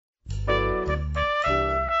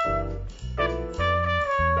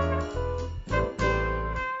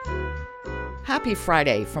Happy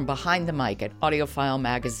Friday from behind the mic at AudioFile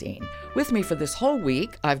Magazine. With me for this whole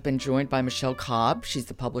week, I've been joined by Michelle Cobb. She's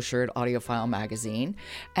the publisher at AudioFile Magazine,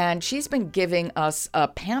 and she's been giving us a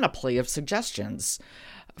panoply of suggestions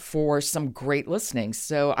for some great listening.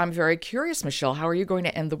 So I'm very curious, Michelle, how are you going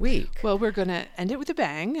to end the week? Well, we're going to end it with a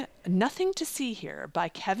bang. Nothing to See Here by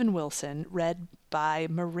Kevin Wilson, read by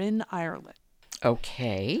Marin Ireland.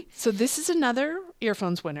 Okay. So this is another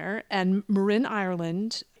Earphones winner, and Marin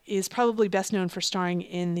Ireland is probably best known for starring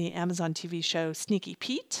in the Amazon TV show Sneaky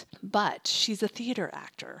Pete, but she's a theater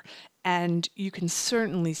actor, and you can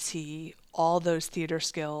certainly see all those theater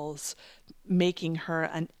skills making her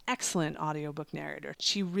an excellent audiobook narrator.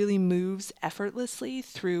 She really moves effortlessly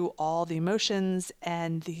through all the emotions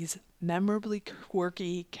and these memorably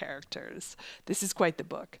quirky characters. This is quite the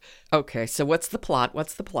book. Okay, so what's the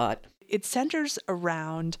plot? It centers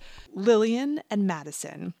around Lillian and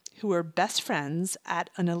Madison, who are best friends at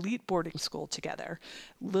an elite boarding school together.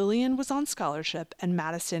 Lillian was on scholarship and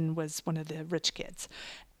Madison was one of the rich kids.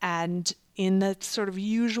 And in the sort of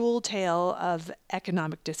usual tale of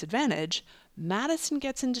economic disadvantage, Madison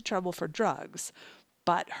gets into trouble for drugs,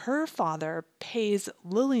 but her father pays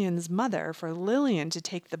Lillian's mother for Lillian to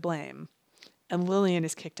take the blame, and Lillian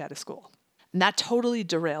is kicked out of school. And that totally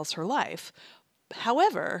derails her life.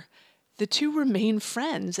 However, the two remain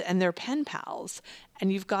friends and they're pen pals.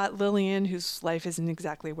 And you've got Lillian, whose life isn't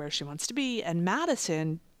exactly where she wants to be, and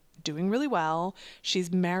Madison doing really well.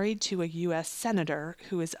 She's married to a U.S. senator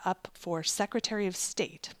who is up for Secretary of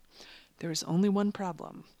State. There is only one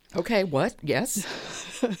problem. Okay, what? Yes?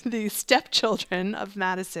 The stepchildren of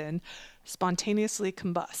Madison spontaneously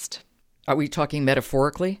combust. Are we talking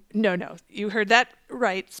metaphorically? No. You heard that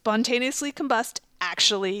right. Spontaneously combust,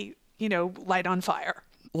 actually, light on fire.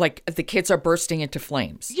 Like the kids are bursting into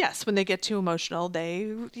flames. Yes, when they get too emotional, they,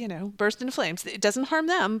 burst into flames. It doesn't harm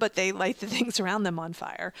them, but they light the things around them on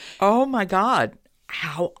fire. Oh my God.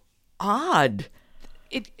 How odd.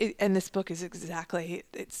 And this book is exactly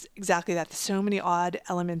that. There's so many odd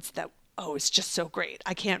elements that, it's just so great.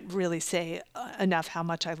 I can't really say enough how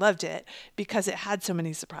much I loved it because it had so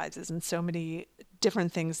many surprises and so many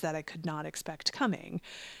different things that I could not expect coming.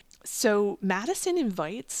 So Madison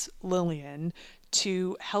invites Lillian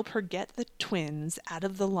to help her get the twins out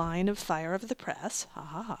of the line of fire of the press,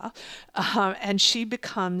 and she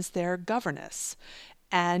becomes their governess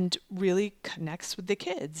and really connects with the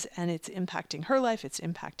kids, and it's impacting her life, it's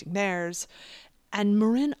impacting theirs. And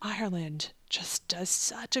Marin Ireland just does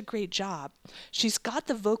such a great job. She's got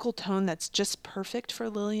the vocal tone that's just perfect for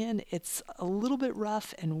Lillian. It's a little bit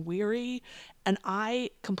rough and weary, and I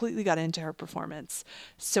completely got into her performance.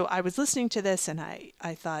 So I was listening to this and I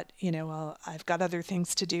thought, I've got other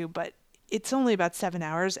things to do, but it's only about 7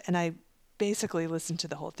 hours, and I basically listened to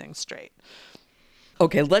the whole thing straight.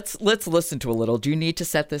 Okay, let's listen to a little. Do you need to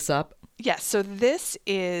set this up? Yes, so this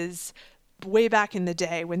is way back in the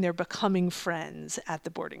day when they're becoming friends at the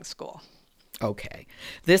boarding school. Okay.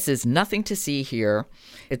 This is Nothing to See Here.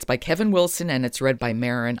 It's by Kevin Wilson, and it's read by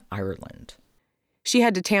Marin Ireland. She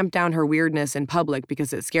had to tamp down her weirdness in public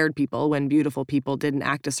because it scared people when beautiful people didn't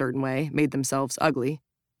act a certain way, made themselves ugly.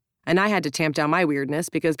 And I had to tamp down my weirdness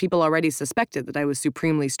because people already suspected that I was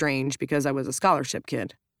supremely strange because I was a scholarship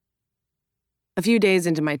kid. A few days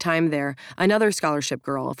into my time there, another scholarship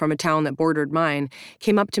girl from a town that bordered mine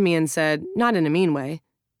came up to me and said, not in a mean way,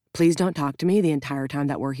 "Please don't talk to me the entire time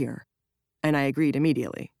that we're here." And I agreed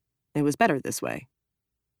immediately. It was better this way.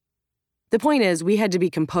 The point is, we had to be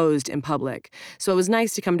composed in public, so it was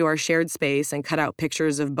nice to come to our shared space and cut out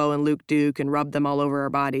pictures of Bo and Luke Duke and rub them all over our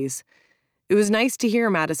bodies. It was nice to hear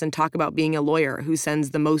Madison talk about being a lawyer who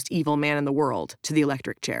sends the most evil man in the world to the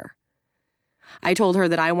electric chair. I told her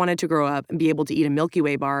that I wanted to grow up and be able to eat a Milky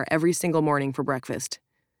Way bar every single morning for breakfast.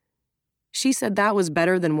 She said that was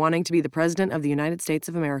better than wanting to be the president of the United States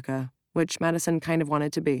of America, which Madison kind of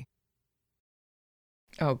wanted to be.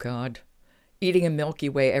 Oh, God. Eating a Milky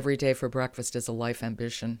Way every day for breakfast is a life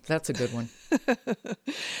ambition. That's a good one.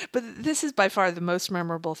 But this is by far the most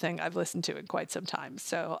memorable thing I've listened to in quite some time.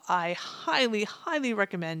 So I highly, highly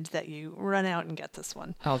recommend that you run out and get this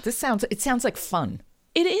one. Oh, it sounds like fun.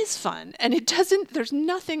 It is fun, and there's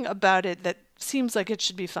nothing about it that seems like it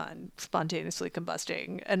should be fun, spontaneously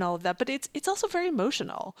combusting and all of that, but it's also very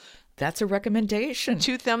emotional. That's a recommendation.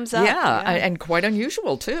 2 thumbs up. Yeah, and quite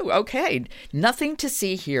unusual, too. Okay, Nothing to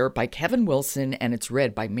See Here by Kevin Wilson, and it's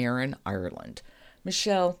read by Marin Ireland.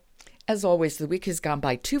 Michelle, as always, the week has gone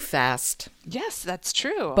by too fast. Yes, that's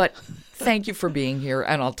true. But thank you for being here,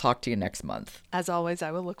 and I'll talk to you next month. As always,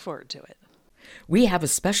 I will look forward to it. We have a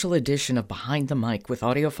special edition of Behind the Mic with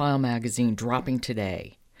AudioFile Magazine dropping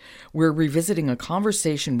today. We're revisiting a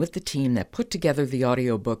conversation with the team that put together the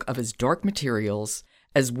audiobook of his Dark Materials,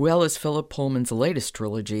 as well as Philip Pullman's latest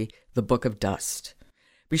trilogy, The Book of Dust.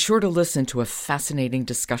 Be sure to listen to a fascinating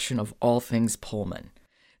discussion of all things Pullman.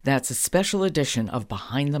 That's a special edition of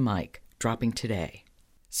Behind the Mic, dropping today.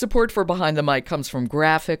 Support for Behind the Mic comes from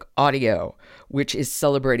Graphic Audio, which is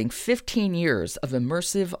celebrating 15 years of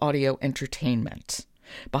immersive audio entertainment.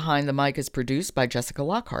 Behind the Mic is produced by Jessica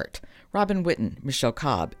Lockhart. Robin Whitten, Michelle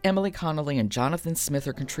Cobb, Emily Connolly, and Jonathan Smith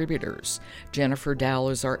are contributors. Jennifer Dowell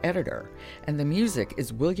is our editor. And the music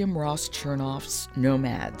is William Ross Chernoff's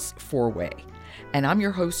Nomads 4-Way. And I'm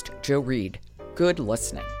your host, Jo Reed. Good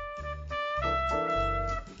listening.